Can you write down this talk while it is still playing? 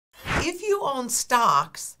if you own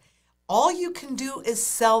stocks, all you can do is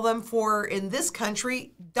sell them for, in this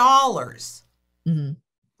country, dollars. Mm-hmm.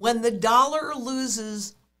 When the dollar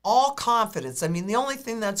loses all confidence, I mean, the only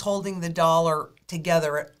thing that's holding the dollar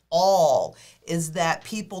together at all is that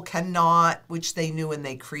people cannot, which they knew when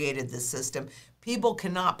they created the system, people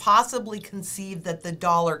cannot possibly conceive that the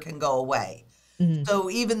dollar can go away. Mm-hmm. So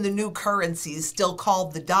even the new currency is still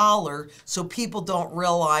called the dollar, so people don't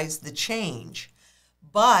realize the change.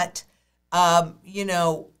 But,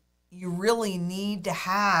 you really need to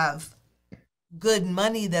have good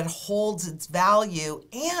money that holds its value.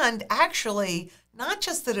 And actually, not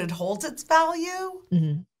just that it holds its value,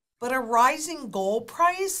 Mm-hmm. but a rising gold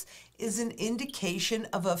price is an indication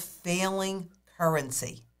of a failing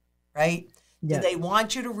currency, right? Do Yeah. they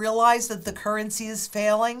want you to realize that the currency is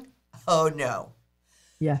failing? Oh, no.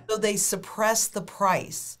 Yeah. So they suppress the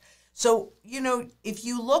price. So, if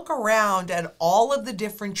you look around at all of the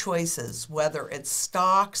different choices, whether it's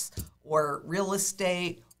stocks or real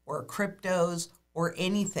estate or cryptos or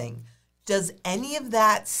anything, does any of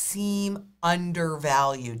that seem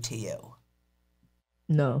undervalued to you?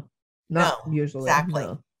 No, not No, usually. exactly.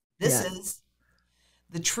 No. This Yeah. is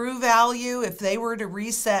the true value. If they were to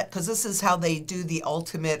reset, because this is how they do the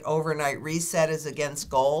ultimate overnight reset is against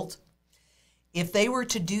gold. If they were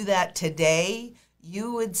to do that today,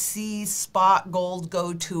 you would see spot gold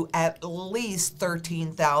go to at least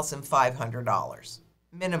 $13,500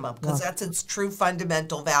 minimum, because Wow. that's its true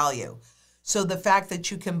fundamental value. So the fact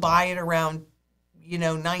that you can buy it around,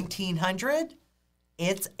 1900,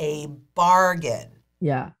 it's a bargain.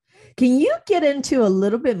 Yeah. Can you get into a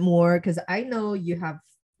little bit more? Because I know you have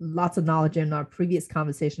lots of knowledge in our previous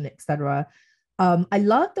conversation, etc. I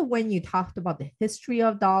love the when you talked about the history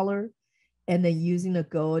of dollar and then using the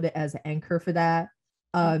gold as an anchor for that.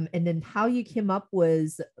 And then how you came up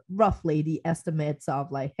with roughly the estimates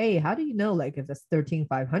of like, hey, how do you know like if it's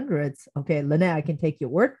 13,500? Okay, Lynette, I can take your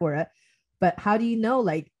word for it. But how do you know?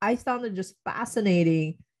 Like, I found it just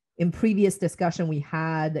fascinating in previous discussion we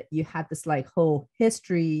had, you had this like whole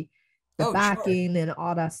history, the Oh, sure. backing and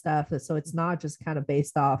all that stuff. So it's not just kind of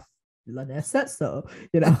based off Lynette said so,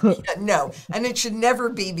 you know. No, and it should never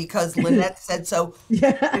be because Lynette said so.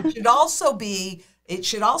 Yeah. It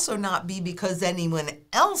should also not be because anyone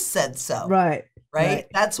else said so, Right. right? Right.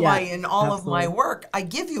 That's why Yeah. in all of my Absolutely. work, I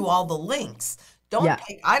give you all the links. Yeah.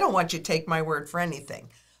 I don't want you to take my word for anything.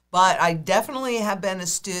 But I definitely have been a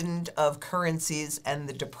student of currencies and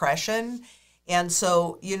the Depression. And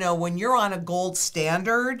so, when you're on a gold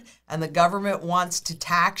standard and the government wants to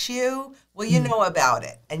tax you, well, you Mm. know about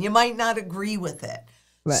it and you might not agree with it.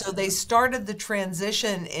 Right. So they started the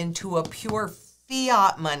transition into a pure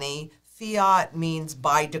fiat money. Fiat means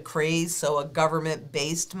by decrees, so a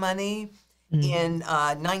government-based money Mm. in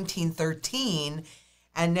 1913.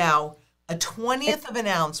 And now a 20th of an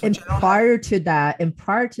ounce, which And I don't have. prior to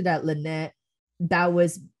that, Lynette, that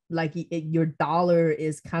was like your dollar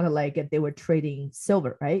is kind of like they were trading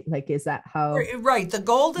silver, right? Like, is that how? Right. The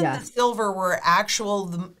gold and Yeah. the silver were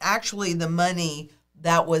actually the money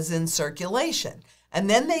that was in circulation. And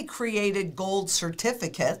then they created gold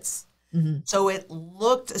certificates. Mhm.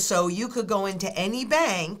 So you could go into any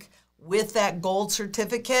bank with that gold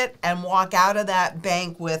certificate and walk out of that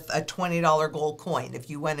bank with a $20 gold coin if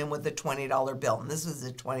you went in with a $20 bill. And this is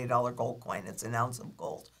a $20 gold coin. It's an ounce of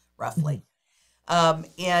gold, roughly.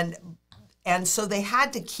 Mhm. And so they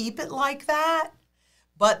had to keep it like that.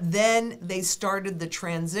 But then they started the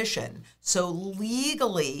transition. So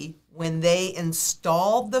legally, when they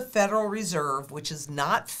installed the Federal Reserve, which is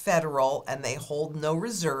not federal and they hold no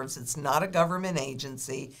reserves, it's not a government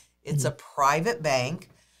agency, it's a private bank.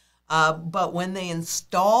 But when they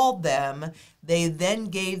installed them, they then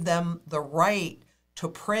gave them the right to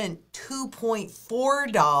print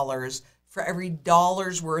 $2.4 for every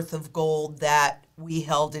dollar's worth of gold that we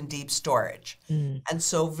held in deep storage. Mm. And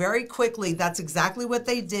so very quickly, that's exactly what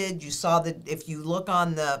they did. You saw that if you look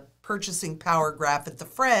on the purchasing power graph at the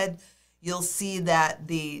Fed, you'll see that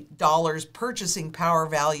the dollar's purchasing power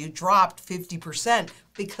value dropped 50%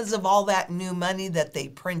 because of all that new money that they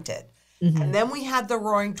printed. And Mhm. then we had the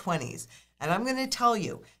Roaring Twenties. And I'm going to tell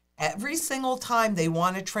you, every single time they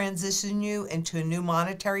want to transition you into a new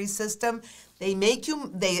monetary system, they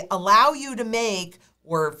allow you to make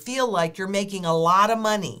or feel like you're making a lot of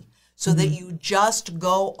money so that Mhm. you just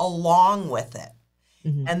go along with it.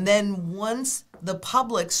 Mhm. And then once the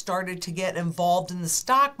public started to get involved in the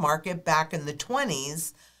stock market back in the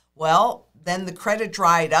 20s, well, then the credit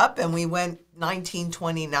dried up and we went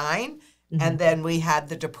 1929 and Mhm. then we had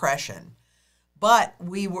the Depression. But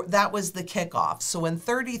that was the kickoff. So in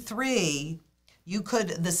 33,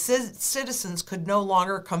 the citizens could no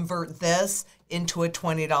longer convert this into a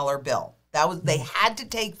 $20 bill. They had to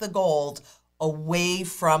take the gold away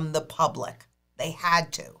from the public. They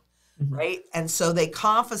had to, right? And so they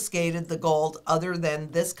confiscated the gold other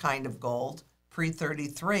than this kind of gold,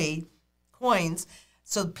 pre-33 coins.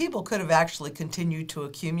 So people could have actually continued to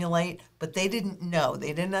accumulate, but they didn't know.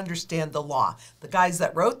 They didn't understand the law. The guys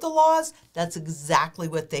that wrote the laws, that's exactly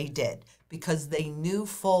what they did, because they knew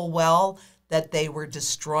full well that they were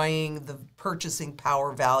destroying the purchasing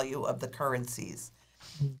power value of the currencies.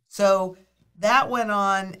 So that went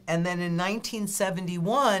on, and then in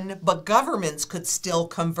 1971, but governments could still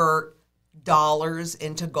convert dollars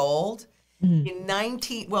into gold. In the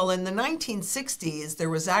 1960s, there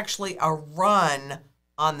was actually a run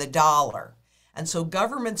on the dollar. And so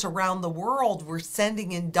governments around the world were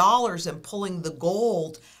sending in dollars and pulling the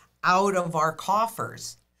gold out of our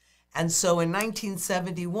coffers. And so in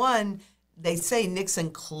 1971, they say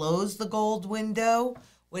Nixon closed the gold window.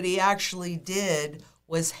 What he actually did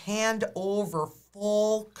was hand over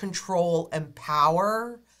full control and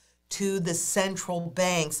power to the central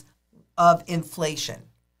banks of inflation,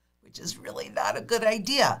 which is really not a good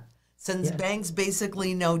idea, since banks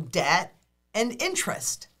basically know debt and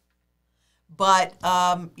interest. But,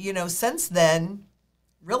 since then,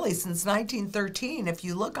 really since 1913, if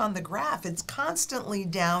you look on the graph, it's constantly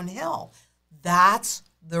downhill. That's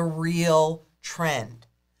the real trend.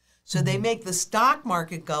 So they make the stock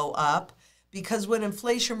market go up, because what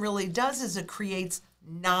inflation really does is it creates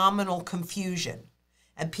nominal confusion,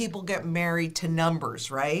 and people get married to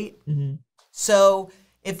numbers, right? So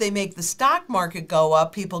if they make the stock market go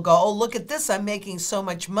up, people go, oh, look at this, I'm making so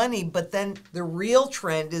much money. But then the real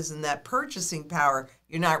trend is in that purchasing power,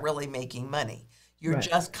 you're not really making money. You're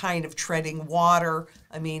just kind of treading water.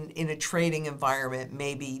 I mean, in a trading environment,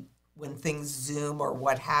 maybe when things zoom or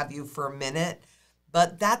what have you for a minute.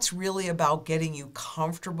 But that's really about getting you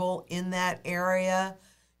comfortable in that area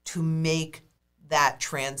to make that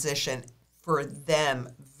transition for them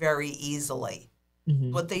very easily.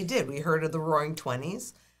 What they did, we heard of the Roaring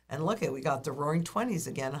 20s, and look we got the Roaring 20s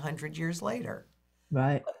again 100 years later.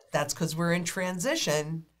 Right. That's because we're in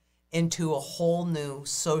transition into a whole new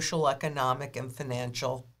social, economic, and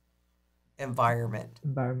financial environment.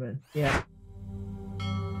 Yeah.